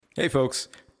Hey folks,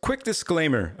 quick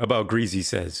disclaimer about Greasy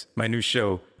Says, my new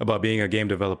show about being a game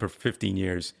developer for 15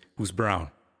 years who's brown.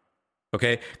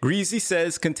 Okay? Greasy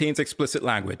Says contains explicit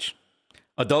language,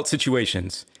 adult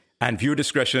situations, and viewer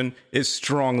discretion is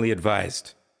strongly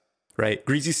advised. Right?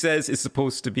 Greasy Says is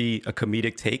supposed to be a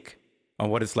comedic take on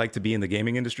what it's like to be in the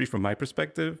gaming industry from my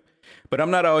perspective, but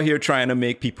I'm not out here trying to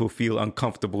make people feel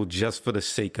uncomfortable just for the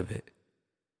sake of it.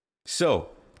 So,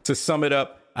 to sum it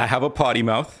up, I have a potty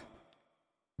mouth.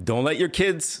 Don't let your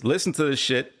kids listen to this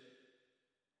shit.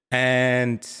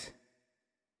 And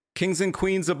kings and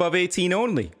queens above 18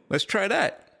 only. Let's try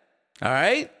that. All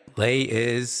right? Lay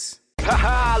is...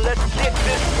 Haha, let's get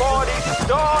this party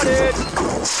started.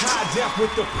 High def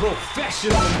with the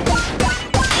professional.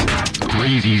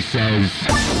 Greasy Says.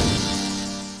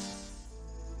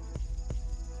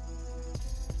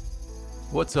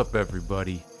 What's up,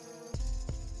 everybody?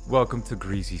 Welcome to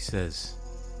Greasy Says.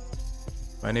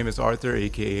 My name is Arthur,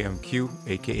 aka MQ,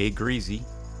 aka Greasy.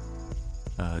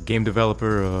 Game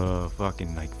developer of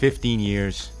fucking like 15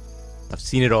 years. I've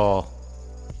seen it all.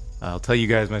 I'll tell you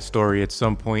guys my story at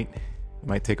some point. It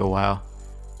might take a while.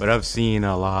 But I've seen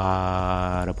a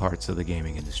lot of parts of the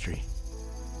gaming industry.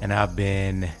 And I've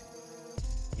been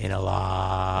in a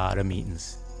lot of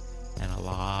meetings and a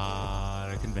lot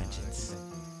of conventions.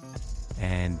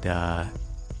 And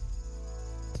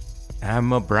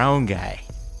I'm a brown guy.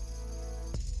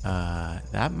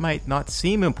 That might not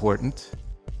seem important,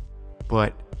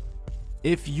 but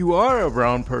if you are a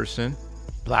brown person,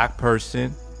 black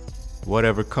person,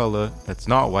 whatever color that's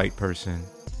not white person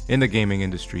in the gaming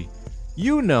industry,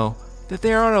 you know that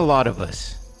there aren't a lot of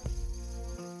us.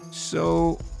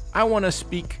 So I want to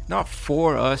speak not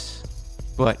for us,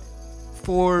 but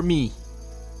for me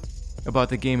about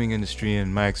the gaming industry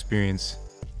and my experience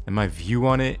and my view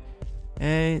on it,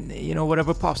 and you know,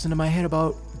 whatever pops into my head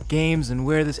about games and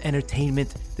where this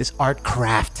entertainment, this art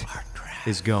craft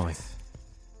is going.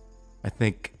 I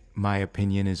think my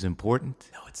opinion is important.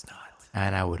 No, it's not.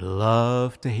 And I would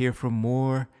love to hear from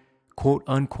more quote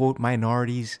unquote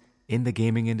minorities in the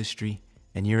gaming industry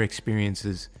and your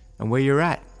experiences and where you're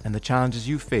at and the challenges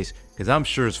you face. Because I'm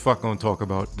sure as fuck gonna talk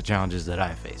about the challenges that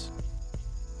I face.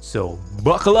 So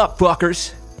buckle up,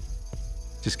 fuckers.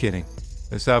 Just kidding.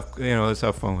 Let's have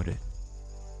fun with it.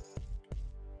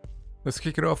 Let's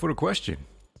kick it off with a question.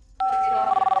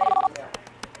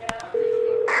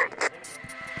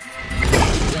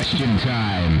 Question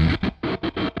time.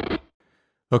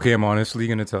 Okay, I'm honestly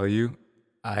going to tell you,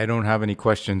 I don't have any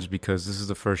questions because this is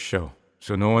the first show.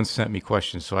 So no one sent me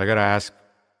questions. So I got to ask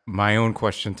my own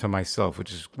question to myself,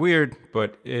 which is weird,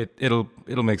 but it'll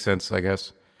make sense, I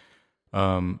guess.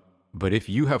 But if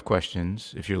you have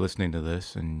questions, if you're listening to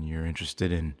this and you're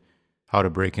interested in how to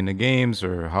break into games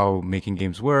or how making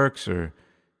games works or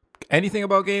anything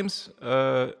about games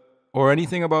or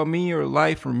anything about me or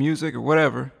life or music or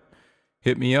whatever,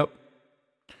 hit me up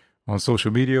on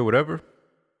social media, whatever,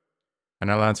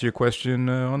 and I'll answer your question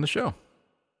on the show.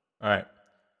 All right.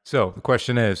 So the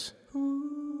question is,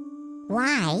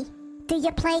 why do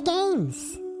you play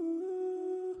games?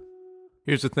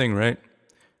 here's the thing, right?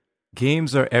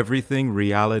 Games are everything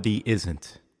reality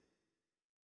isn't.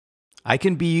 I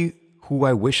can be who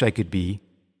I wish I could be,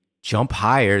 jump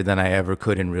higher than I ever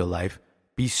could in real life,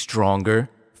 be stronger,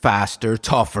 faster,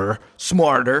 tougher,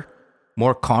 smarter,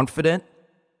 more confident,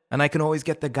 and I can always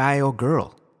get the guy or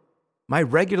girl. My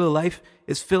regular life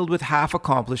is filled with half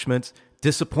accomplishments,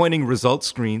 disappointing result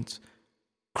screens,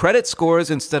 credit scores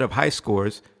instead of high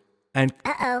scores, and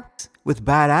with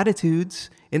bad attitudes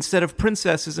instead of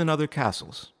princesses in other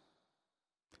castles.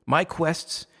 My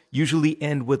quests usually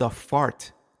end with a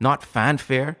fart, not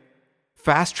fanfare.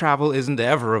 Fast travel isn't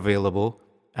ever available,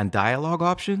 and dialogue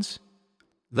options?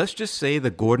 Let's just say the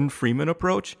Gordon Freeman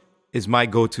approach is my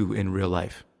go-to in real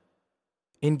life.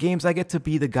 In games, I get to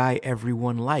be the guy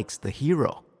everyone likes, the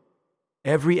hero.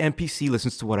 Every NPC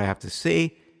listens to what I have to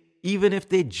say, even if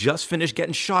they just finished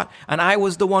getting shot, and I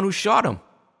was the one who shot him.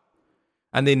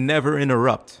 And they never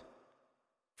interrupt.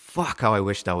 Fuck how I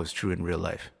wish that was true in real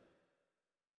life.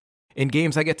 In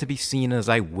games, I get to be seen as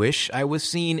I wish I was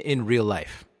seen in real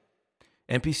life.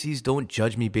 NPCs don't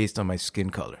judge me based on my skin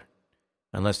color,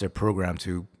 unless they're programmed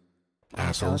to.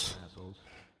 Assholes.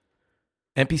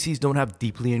 NPCs don't have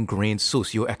deeply ingrained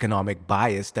socioeconomic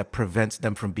bias that prevents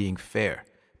them from being fair.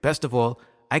 Best of all,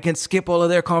 I can skip all of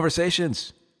their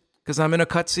conversations because I'm in a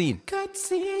cutscene.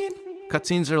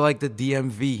 Cutscenes are like the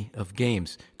DMV of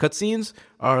games. Cutscenes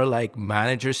are like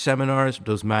manager seminars,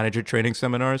 those manager training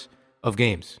seminars of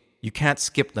games. You can't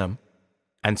skip them,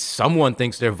 and someone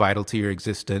thinks they're vital to your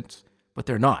existence, but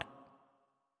they're not.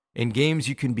 In games,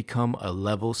 you can become a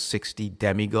level 60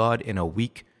 demigod in a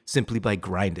week simply by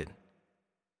grinding.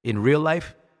 In real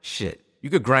life, shit, you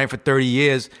could grind for 30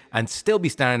 years and still be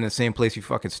standing in the same place you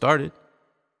fucking started.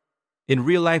 In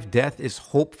real life, death is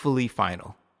hopefully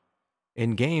final.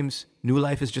 In games, new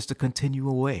life is just a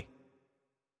continual way.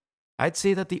 I'd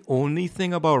say that the only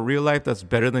thing about real life that's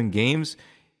better than games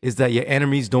is that your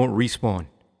enemies don't respawn.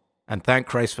 And thank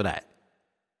Christ for that.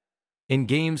 In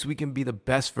games, we can be the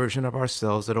best version of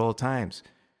ourselves at all times,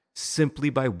 simply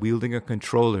by wielding a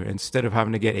controller instead of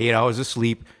having to get 8 hours of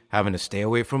sleep, having to stay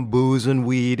away from booze and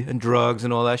weed and drugs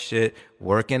and all that shit,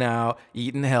 working out,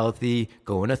 eating healthy,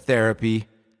 going to therapy,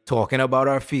 talking about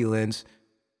our feelings.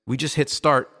 We just hit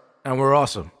start and we're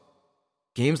awesome.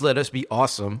 Games let us be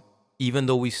awesome even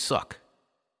though we suck.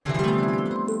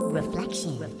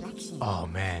 Reflection. Oh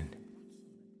man.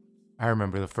 I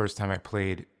remember the first time I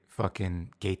played fucking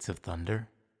Gates of Thunder.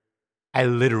 I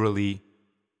literally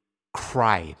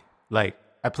cried. Like,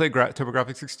 I played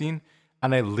TurboGrafx 16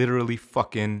 and I literally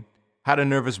fucking had a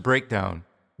nervous breakdown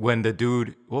when the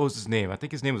dude, what was his name? I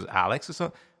think his name was Alex or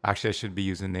something. Actually, I should be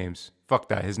using names. Fuck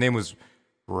that. His name was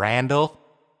Randall.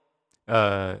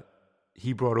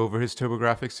 He brought over his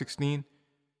TurboGrafx 16.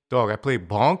 Dog, I played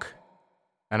Bonk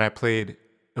and I played,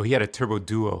 he had a Turbo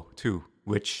Duo too,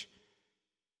 which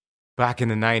back in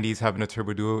the 90s, having a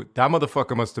Turbo Duo, that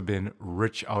motherfucker must have been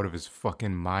rich out of his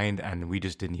fucking mind and we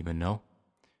just didn't even know.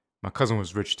 My cousin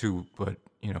was rich too, but,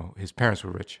 you know, his parents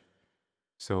were rich.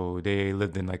 So they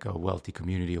lived in like a wealthy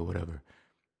community or whatever.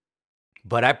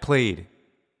 But I played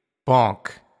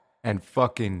Bonk and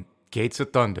fucking Gates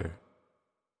of Thunder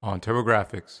on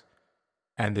TurboGrafx.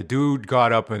 And the dude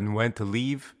got up and went to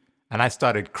leave. And I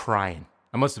started crying.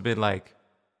 I must have been like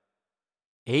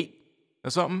 8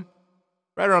 or something.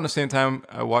 Right around the same time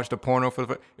I watched a porno for the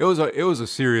first. It was a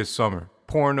serious summer.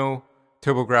 Porno,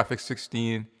 TurboGrafx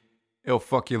 16. It'll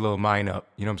fuck your little mind up.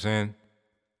 You know what I'm saying?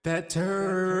 That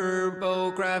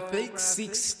TurboGrafx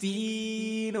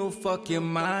 16 will fuck your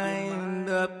mind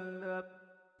up.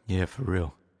 Yeah, for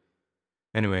real.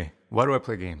 Anyway, why do I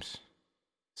play games?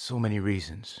 So many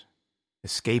reasons.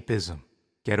 Escapism.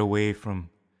 Get away from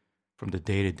the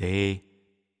day-to-day.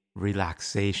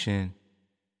 Relaxation.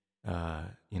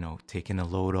 Taking a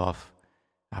load off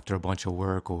after a bunch of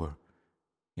work, or,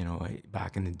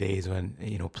 back in the days when,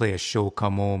 play a show,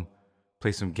 come home,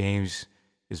 play some games,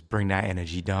 just bring that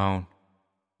energy down.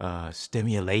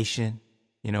 Stimulation,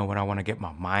 when I want to get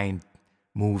my mind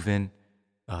moving.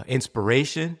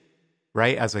 Inspiration,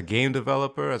 right? As a game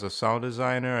developer, as a sound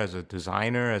designer, as a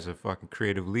designer, as a fucking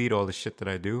creative lead, all the shit that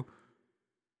I do.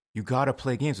 You gotta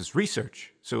play games. It's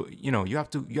research. So, you have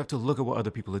to look at what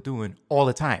other people are doing all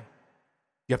the time.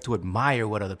 You have to admire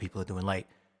what other people are doing. Like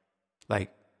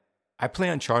I play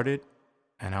Uncharted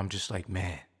and I'm just like,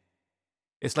 man,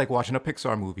 it's like watching a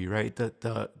Pixar movie, right?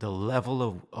 The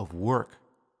level of work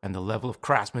and the level of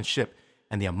craftsmanship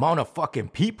and the amount of fucking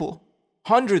people,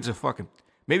 hundreds of fucking,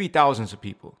 maybe thousands of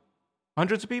people.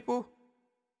 Hundreds of people?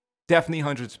 Definitely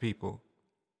hundreds of people.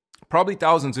 Probably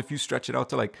thousands if you stretch it out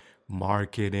to like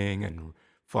marketing and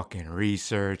fucking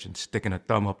research and sticking a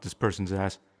thumb up this person's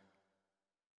ass.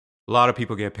 A lot of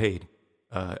people get paid,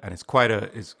 and it's quite an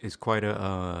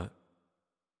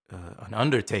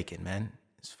undertaking, man.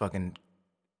 It's fucking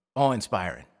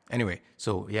awe-inspiring. Anyway,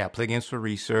 so yeah, I play games for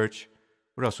research.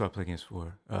 What else do I play games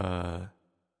for? I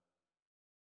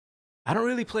don't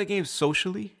really play games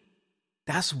socially.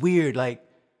 That's weird. Like,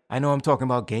 I know I'm talking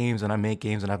about games and I make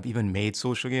games and I've even made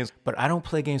social games, but I don't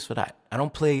play games for that. I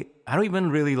don't even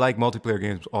really like multiplayer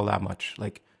games all that much.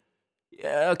 Like,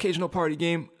 yeah, occasional party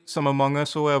game, some Among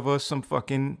Us or whatever, some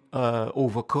fucking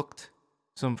Overcooked,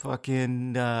 some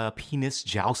fucking penis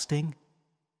jousting,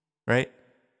 right?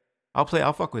 I'll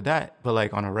fuck with that. But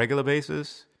like on a regular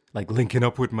basis, like linking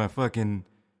up with my fucking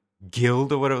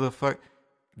guild or whatever the fuck,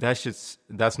 that's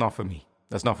not for me.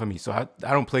 That's not for me. So I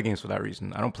don't play games for that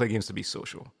reason. I don't play games to be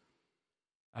social.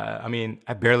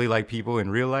 I barely like people in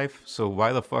real life, so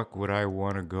why the fuck would I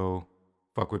want to go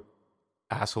fuck with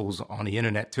assholes on the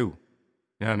internet too?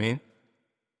 You know what I mean?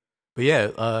 But yeah,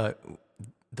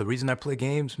 the reason I play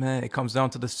games, man, it comes down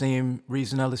to the same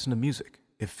reason I listen to music.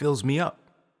 It fills me up.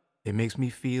 It makes me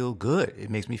feel good.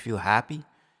 It makes me feel happy.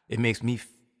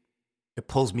 It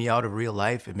pulls me out of real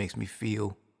life. It makes me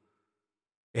feel.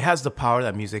 It has the power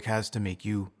that music has to make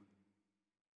you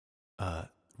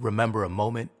remember a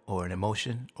moment or an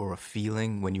emotion or a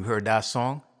feeling when you heard that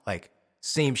song. Like,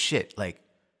 same shit. Like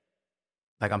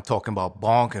I'm talking about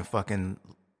Bonk and fucking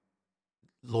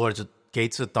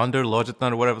Gates of Thunder, Lords of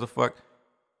Thunder, whatever the fuck.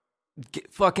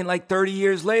 Fucking like 30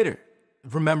 years later,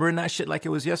 remembering that shit like it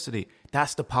was yesterday.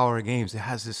 That's the power of games. It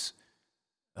has this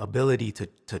ability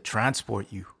to transport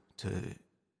you, to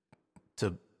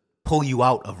pull you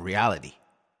out of reality.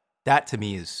 That to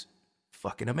me is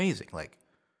fucking amazing. Like,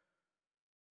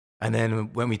 and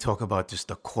then when we talk about just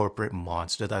the corporate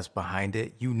monster that's behind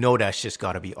it, you know that shit's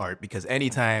gotta be art, because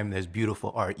anytime there's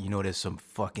beautiful art, you know there's some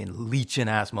fucking leeching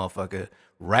ass motherfucker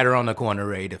right around the corner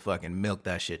ready to fucking milk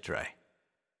that shit dry.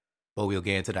 But we'll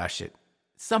get into that shit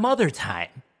some other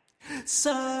time.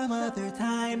 Some other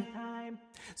time.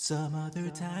 Some other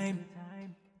time.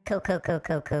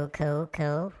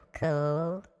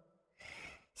 Cool.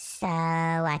 So,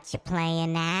 what you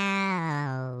playing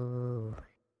now?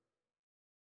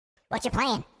 What you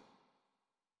playing?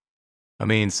 I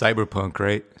mean, Cyberpunk,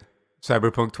 right?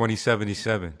 Cyberpunk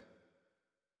 2077.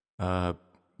 One of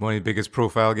the biggest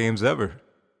profile games ever.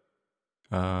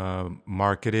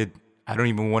 Marketed. I don't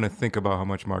even want to think about how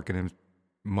much marketing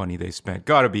money they spent.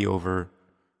 Gotta be over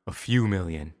a few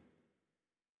million.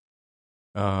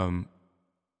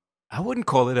 I wouldn't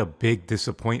call it a big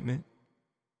disappointment.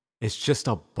 It's just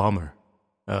a bummer.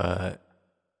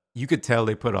 You could tell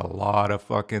they put a lot of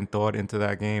fucking thought into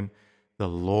that game. The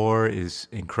lore is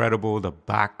incredible. The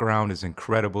background is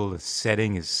incredible. The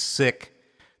setting is sick.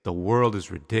 The world is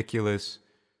ridiculous.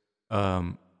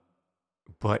 But,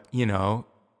 you know,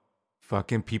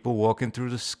 fucking people walking through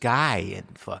the sky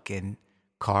and fucking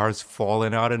cars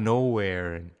falling out of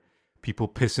nowhere and people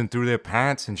pissing through their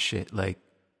pants and shit. Like,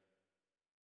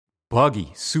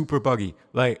 buggy, super buggy.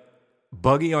 Like,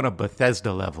 buggy on a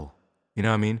Bethesda level. You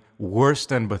know what I mean? Worse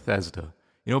than Bethesda.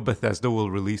 You know, Bethesda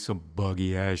will release some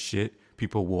buggy ass shit.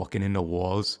 People walking in the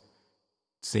walls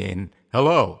saying,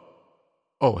 hello.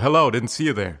 Oh, hello, didn't see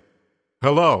you there.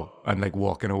 Hello. And like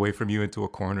walking away from you into a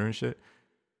corner and shit.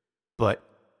 But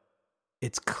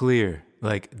it's clear,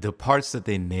 like the parts that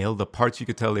they nailed, the parts you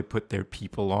could tell they put their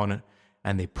people on it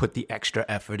and they put the extra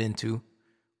effort into,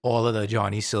 all of the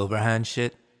Johnny Silverhand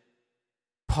shit,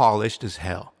 polished as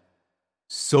hell.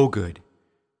 So good.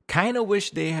 Kind of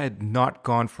wish they had not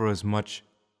gone for as much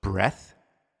breadth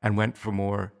and went for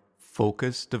more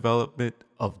focused development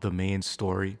of the main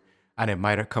story. And it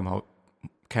might have come out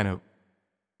kind of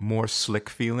more slick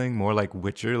feeling, more like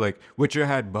Witcher. Like Witcher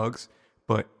had bugs,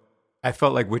 but I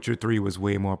felt like Witcher 3 was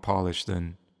way more polished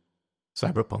than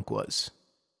Cyberpunk was.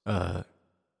 But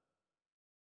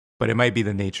it might be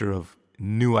the nature of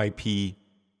new IP,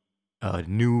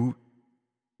 new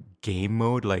game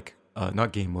mode, like,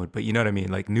 not game mode, but you know what I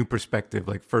mean? Like new perspective,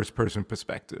 like first person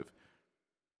perspective.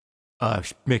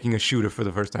 Making a shooter for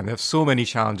the first time. They have so many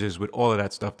challenges with all of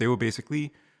that stuff. They were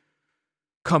basically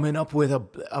coming up with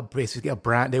basically a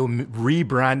brand. They were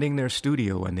rebranding their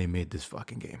studio when they made this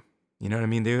fucking game. You know what I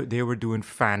mean? They were doing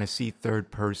fantasy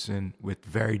third person with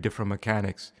very different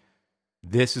mechanics.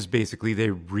 This is basically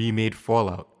they remade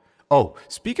Fallout. Oh,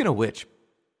 speaking of which,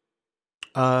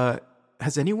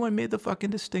 has anyone made the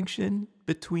fucking distinction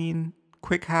between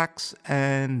quick hacks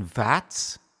and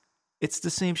VATS? It's the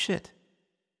same shit.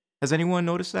 Has anyone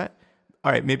noticed that?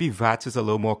 All right, maybe VATS is a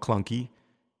little more clunky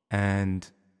and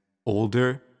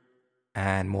older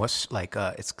and more like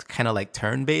it's kind of like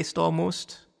turn-based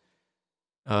almost.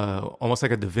 Almost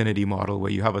like a Divinity model where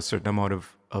you have a certain amount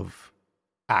of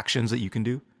actions that you can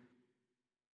do.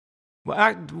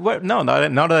 Well, now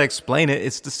that I explain it,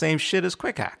 it's the same shit as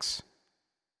quick hacks.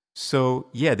 So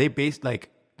yeah, they based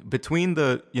like between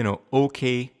the, you know,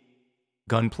 okay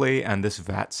gunplay and this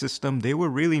VAT system, they were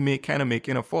really kind of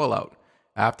making a Fallout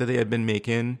after they had been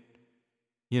making,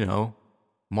 you know,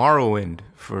 Morrowind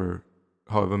for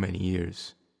however many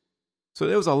years. So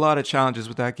there was a lot of challenges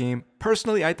with that game.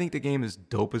 Personally, I think the game is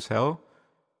dope as hell.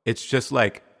 It's just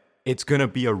like, it's going to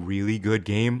be a really good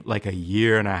game like a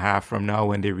year and a half from now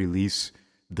when they release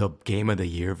the Game of the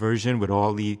Year version with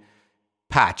all the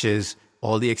patches,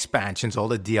 all the expansions, all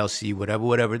the DLC,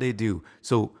 whatever they do.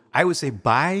 So I would say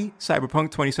buy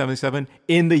Cyberpunk 2077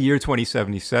 in the year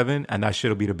 2077, and that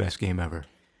shit'll be the best game ever.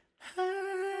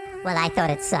 Well, I thought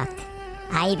it sucked.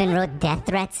 I even wrote death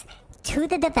threats to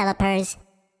the developers.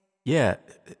 Yeah,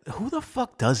 who the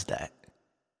fuck does that?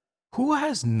 Who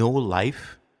has no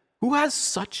life? Who has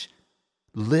such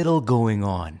little going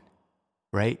on,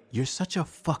 right? You're such a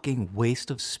fucking waste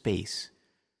of space.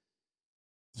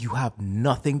 You have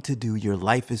nothing to do. Your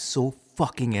life is so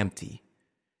fucking empty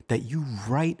that you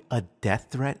write a death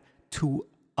threat to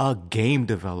a game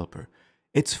developer.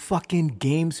 It's fucking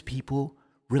games, people.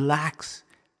 Relax.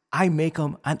 I make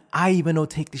them, and I even don't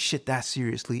take this shit that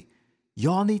seriously.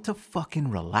 Y'all need to fucking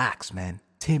relax, man.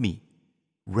 Timmy,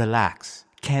 relax.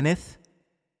 Kenneth,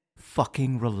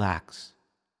 fucking relax.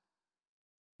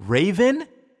 Raven,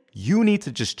 you need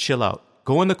to just chill out.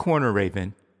 Go in the corner,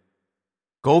 Raven.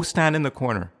 Go stand in the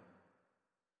corner.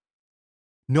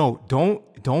 No,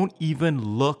 don't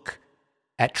even look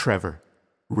at Trevor.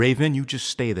 Raven, you just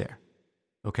stay there.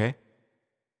 Okay?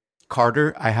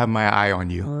 Carter, I have my eye on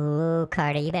you. Ooh,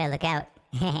 Carter, you better look out.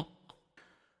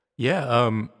 Yeah,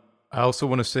 I also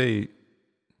want to say,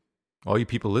 all you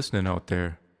people listening out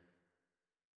there,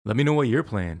 let me know what you're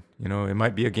playing. You know, it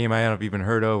might be a game I haven't even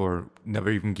heard of or never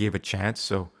even gave a chance.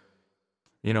 So,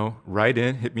 you know, write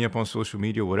in, hit me up on social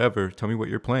media, whatever. Tell me what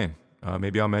you're playing.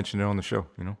 Maybe I'll mention it on the show,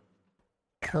 you know?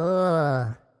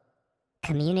 Cool.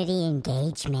 Community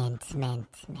engagement.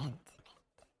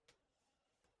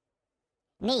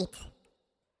 Neat.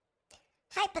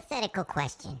 Hypothetical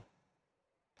question.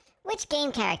 Which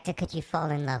game character could you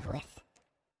fall in love with?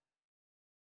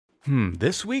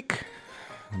 This week?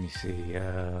 Let me see.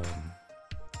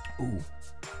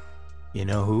 You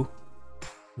know who?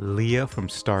 Leah from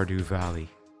Stardew Valley.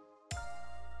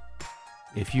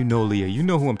 If you know Leah, you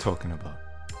know who I'm talking about.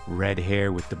 Red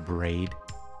hair with the braid.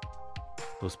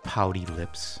 Those pouty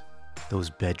lips.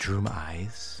 Those bedroom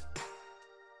eyes.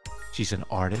 She's an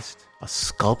artist, a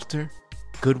sculptor,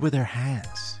 good with her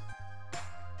hands.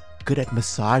 Good at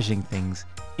massaging things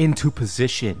into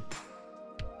position.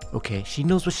 Okay, she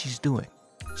knows what she's doing.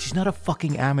 She's not a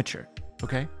fucking amateur,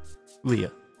 okay?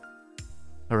 Leah.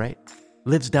 Alright?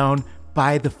 Lives down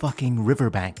by the fucking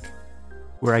riverbank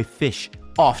where I fish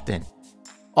often.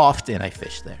 Often I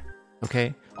fish there,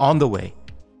 okay? On the way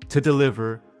to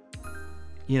deliver,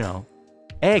 you know,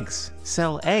 eggs.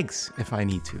 Sell eggs if I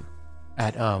need to.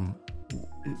 At,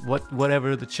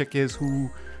 whatever the chick is who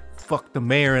fucked the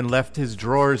mayor and left his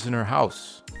drawers in her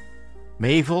house.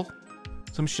 Mayville?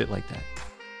 Some shit like that.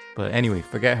 But anyway,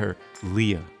 forget her.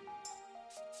 Leah.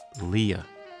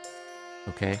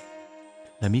 Okay?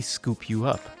 Let me scoop you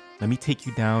up. Let me take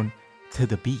you down to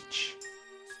the beach.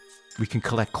 We can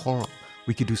collect coral.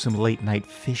 We could do some late night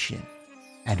fishing.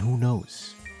 And who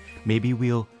knows? Maybe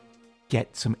we'll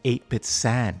get some 8-bit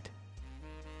sand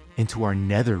into our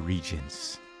nether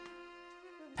regions.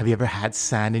 Have you ever had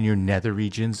sand in your nether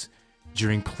regions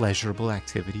during pleasurable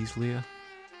activities, Leah?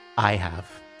 I have.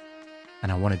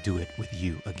 And I want to do it with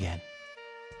you again.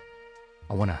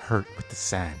 I want to hurt with the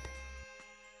sand.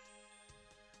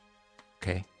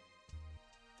 Okay?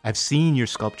 I've seen your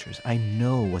sculptures. I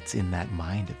know what's in that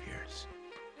mind of yours.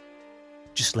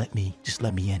 Just let me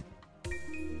in.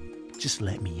 Just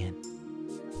let me in.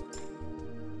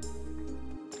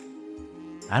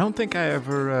 I don't think I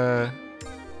ever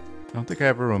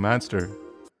romanced her.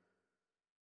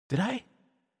 Did I?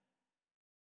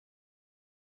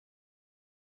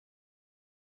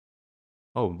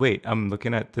 Oh, wait, I'm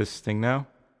looking at this thing now.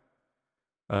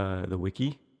 The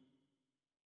wiki.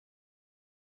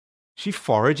 She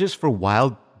forages for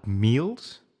wild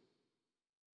meals?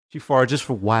 She forages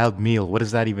for wild meal. What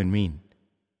does that even mean?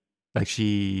 Like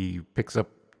she picks up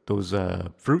those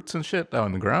fruits and shit out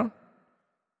on the ground?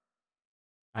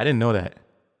 I didn't know that.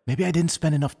 Maybe I didn't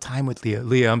spend enough time with Leah.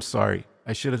 Leah, I'm sorry.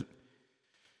 I should have...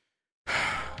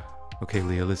 Okay,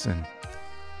 Leah, listen.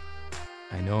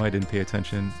 I know I didn't pay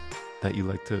attention that you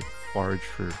like to forage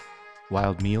for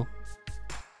wild meal.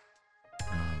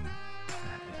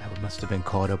 I must have been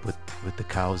caught up with the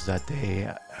cows that day.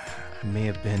 I may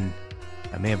have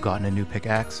gotten a new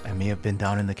pickaxe. I may have been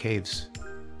down in the caves.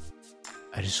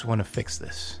 I just want to fix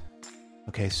this.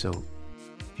 Okay, so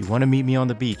if you want to meet me on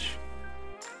the beach,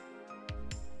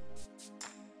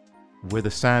 where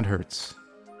the sand hurts,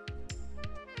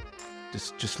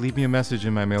 just leave me a message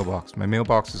in my mailbox. My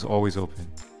mailbox is always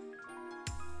open.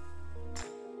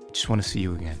 I just want to see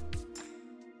you again.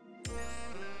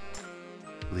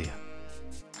 Leah.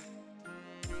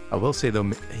 I will say though,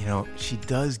 you know, she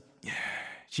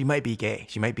might be gay.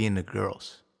 She might be into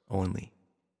girls only.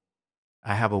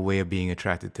 I have a way of being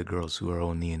attracted to girls who are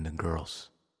only into girls.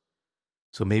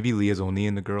 So maybe Leah's only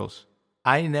into girls.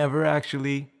 I never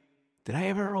actually... Did I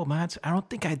ever romance? I don't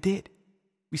think I did.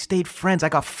 We stayed friends. I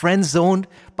got friend zoned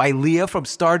by Leah from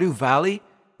Stardew Valley.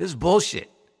 This is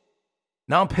bullshit.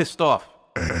 Now I'm pissed off.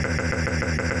 Wow.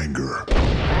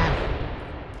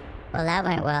 Well, that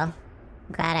went well.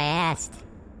 Glad I asked.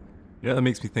 You know, that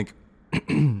makes me think,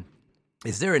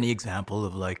 is there any example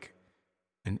of like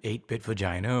an 8-bit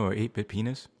vagina or 8-bit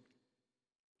penis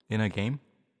in a game?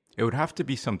 It would have to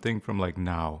be something from like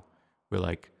now, where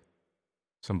like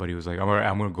somebody was like,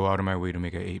 I'm going to go out of my way to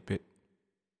make an 8-bit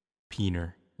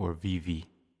peener or VV.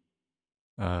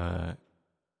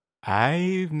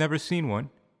 I've never seen one.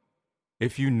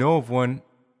 If you know of one,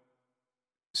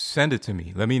 send it to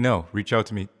me. Let me know. Reach out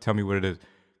to me. Tell me what it is.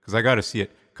 Because I got to see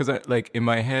it. Because I, like, in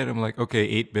my head, I'm like, okay,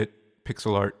 8-bit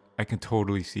pixel art, I can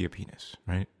totally see a penis,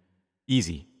 right?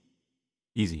 Easy.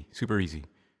 Super easy.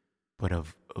 But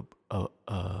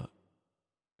a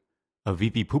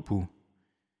VP poo-poo,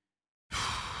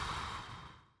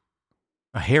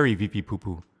 A hairy VV poo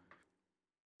poo.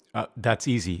 That's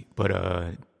easy,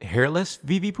 but hairless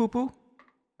VV poo poo?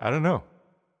 I don't know.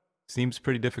 Seems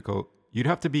pretty difficult. You'd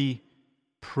have to be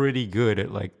pretty good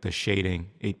at like the shading,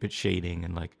 8-bit shading,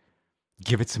 and like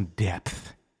give it some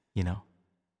depth, you know?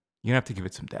 You have to give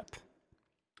it some depth.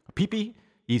 A PP,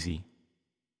 easy.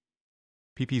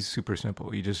 PP is super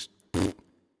simple. You just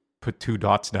put 2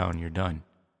 dots down, you're done.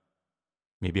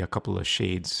 Maybe a couple of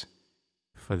shades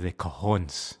for the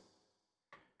cajones.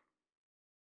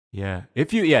 Yeah. If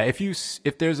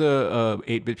there's a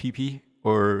 8-bit PP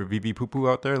or VV poo poo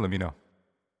out there, let me know.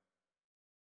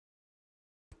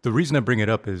 The reason I bring it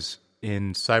up is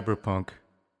in Cyberpunk,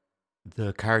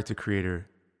 the character creator,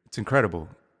 it's incredible.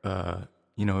 It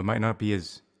might not be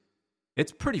as...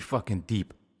 It's pretty fucking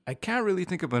deep. I can't really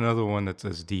think of another one that's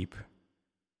as deep.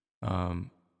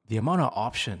 The amount of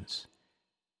options.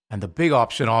 And the big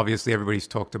option, obviously, everybody's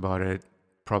talked about it,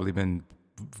 probably been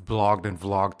blogged and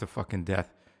vlogged to fucking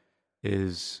death,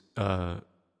 is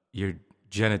your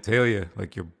genitalia,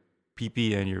 like your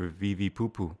pee-pee and your VV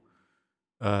poo-poo.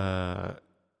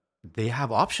 They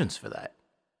have options for that.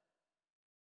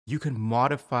 You can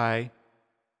modify,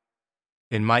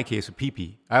 in my case, a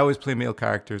pee-pee. I always play male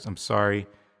characters. I'm sorry.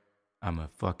 I'm a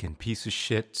fucking piece of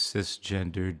shit,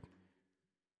 cisgendered,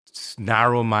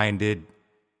 narrow-minded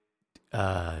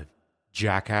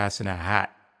jackass in a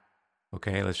hat.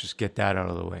 Okay, let's just get that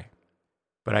out of the way.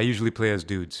 But I usually play as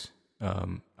dudes.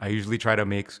 I usually try to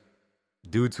make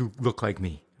dudes who look like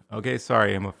me. Okay,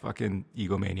 sorry, I'm a fucking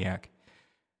egomaniac.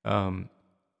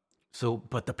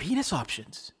 But the penis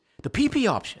options, the PP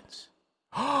options.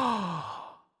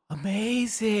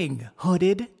 Amazing.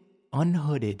 Hooded,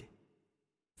 unhooded.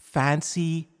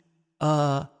 Fancy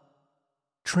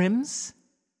trims,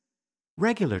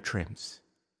 regular trims,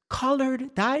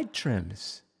 colored dyed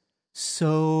trims.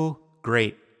 So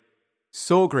great.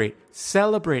 So great.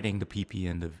 Celebrating the PP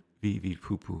and the VV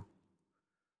poo poo.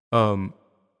 And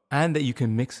that you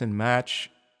can mix and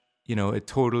match. It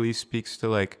totally speaks to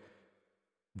like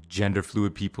gender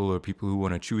fluid people or people who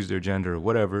want to choose their gender or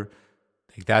whatever.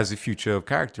 Like that's the future of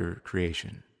character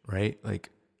creation, right? Like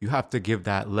you have to give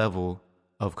that level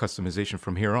of customization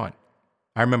from here on.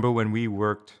 I remember when we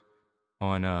worked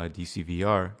on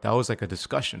DCVR, that was like a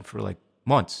discussion for like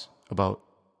months about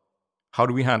how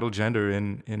do we handle gender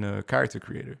in a character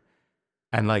creator.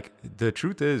 And like the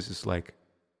truth is like,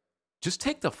 just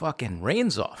take the fucking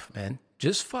reins off, man.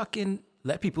 Just fucking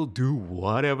let people do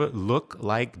whatever,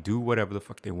 do whatever the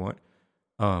fuck they want.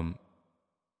 And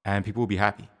people will be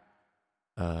happy.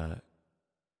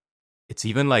 It's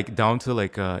even like down to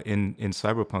like in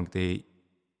Cyberpunk,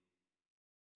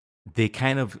 they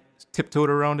kind of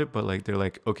tiptoed around it, but like they're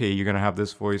like, okay, you're gonna have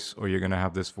this voice or you're gonna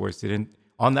have this voice. They didn't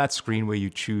on that screen where you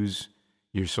choose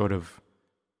your sort of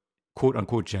quote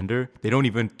unquote gender. They don't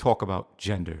even talk about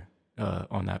gender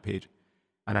on that page,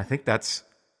 and I think that's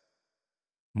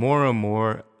more and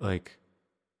more like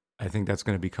I think that's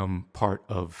going to become part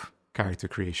of character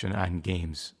creation and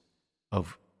games,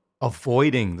 of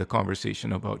avoiding the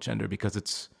conversation about gender because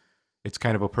it's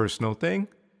kind of a personal thing.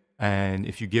 And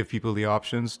if you give people the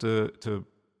options to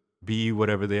be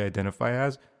whatever they identify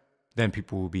as, then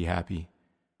people will be happy.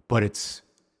 But it's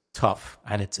tough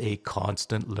and it's a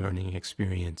constant learning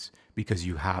experience because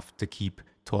you have to keep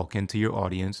talking to your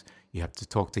audience. You have to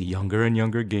talk to younger and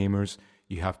younger gamers.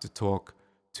 You have to talk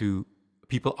to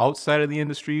people outside of the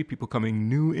industry, people coming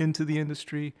new into the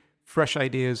industry, fresh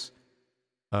ideas.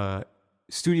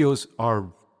 Studios are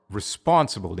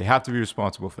responsible. They have to be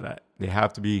responsible for that. They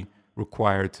have to be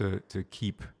required to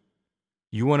keep.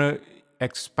 You want to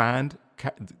expand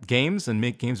games and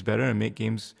make games better and make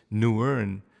games newer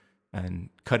and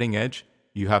cutting edge.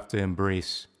 You have to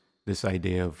embrace this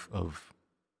idea of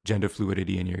gender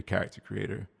fluidity in your character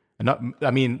creator. And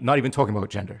not even talking about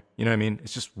gender. You know what I mean?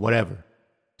 It's just whatever.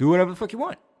 Do whatever the fuck you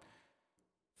want.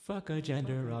 Fuck a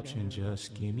gender option,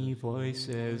 just give me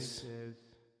voices.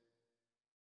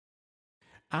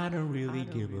 I don't really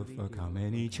give a fuck how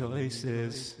many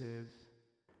choices.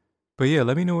 But yeah,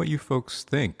 let me know what you folks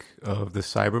think of the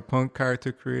Cyberpunk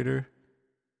character creator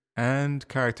and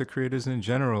character creators in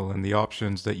general and the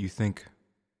options that you think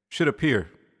should appear.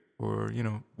 Or,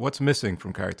 what's missing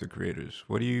from character creators?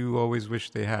 What do you always wish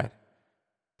they had?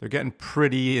 They're getting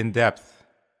pretty in-depth.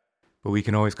 But we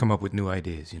can always come up with new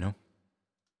ideas,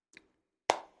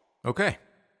 Okay.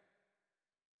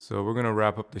 So we're going to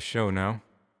wrap up the show now.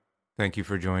 Thank you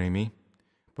for joining me.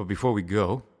 But before we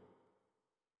go,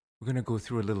 we're going to go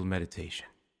through a little meditation.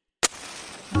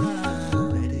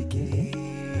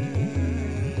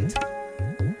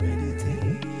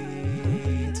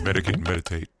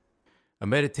 Meditate. A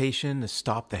meditation to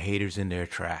stop the haters in their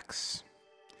tracks.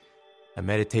 A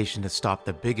meditation to stop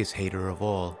the biggest hater of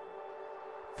all,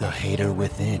 the hater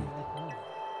within.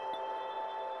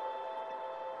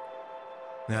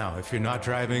 Now, if you're not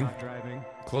driving,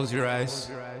 close your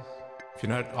eyes. If you're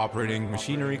not operating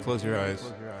machinery, close your eyes.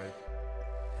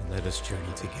 And let us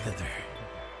journey together.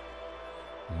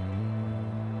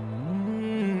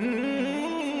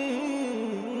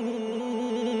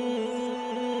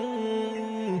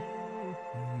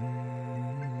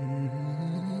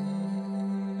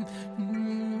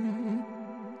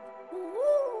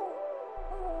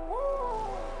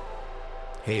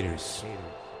 Haters,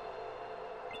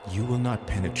 you will not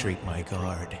penetrate my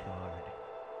guard.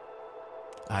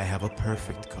 I have a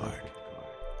perfect guard.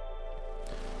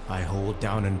 I hold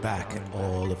down and back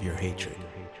all of your hatred.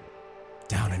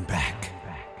 Down and back.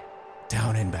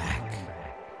 Down and back.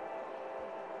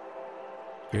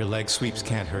 Your leg sweeps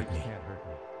can't hurt me.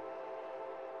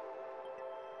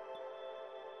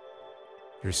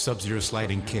 Your Sub-Zero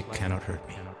sliding kick cannot hurt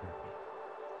me.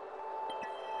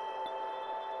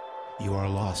 You are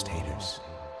lost, haters.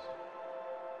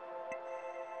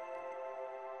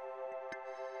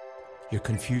 Your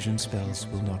confusion spells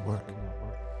will not work.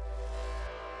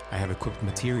 I have equipped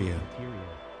materia,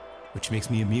 which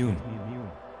makes me immune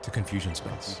to confusion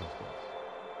spells.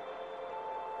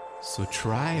 So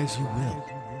try as you will,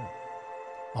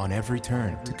 on every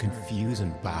turn, to confuse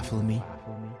and baffle me,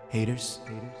 haters.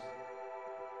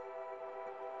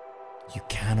 You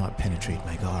cannot penetrate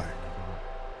my guard,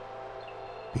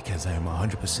 because I am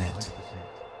 100%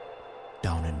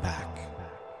 down and back.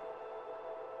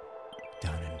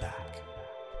 Down and back.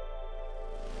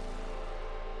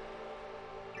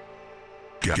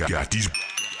 Got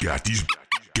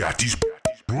these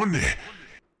running.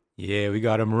 Yeah, we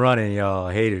got them running, y'all,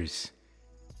 haters.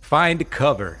 Find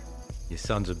cover, you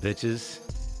sons of bitches.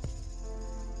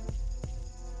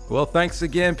 Well, thanks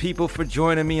again, people, for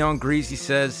joining me on Greasy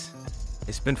Says.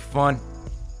 It's been fun.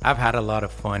 I've had a lot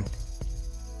of fun.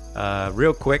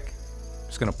 Real quick,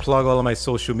 just gonna plug all of my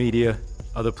social media,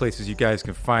 other places you guys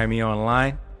can find me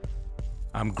online.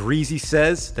 I'm Greasy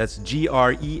Says, that's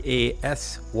Greasy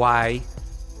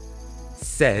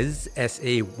Says,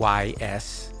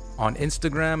 Says, on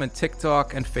Instagram and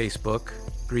TikTok and Facebook.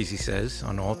 Greasy Says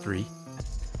on all three.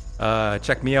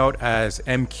 Check me out as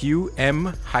MQM-CUE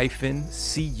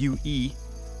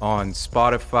on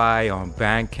Spotify, on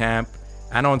Bandcamp,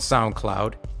 and on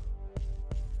SoundCloud.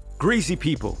 Greasy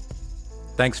people,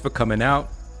 thanks for coming out.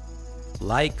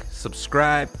 Like,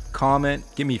 subscribe, comment,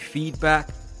 give me feedback,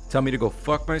 tell me to go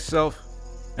fuck myself.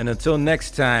 And until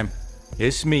next time,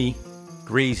 it's me,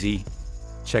 Greasy,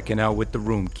 checking out with the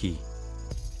room key.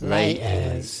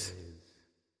 Laters.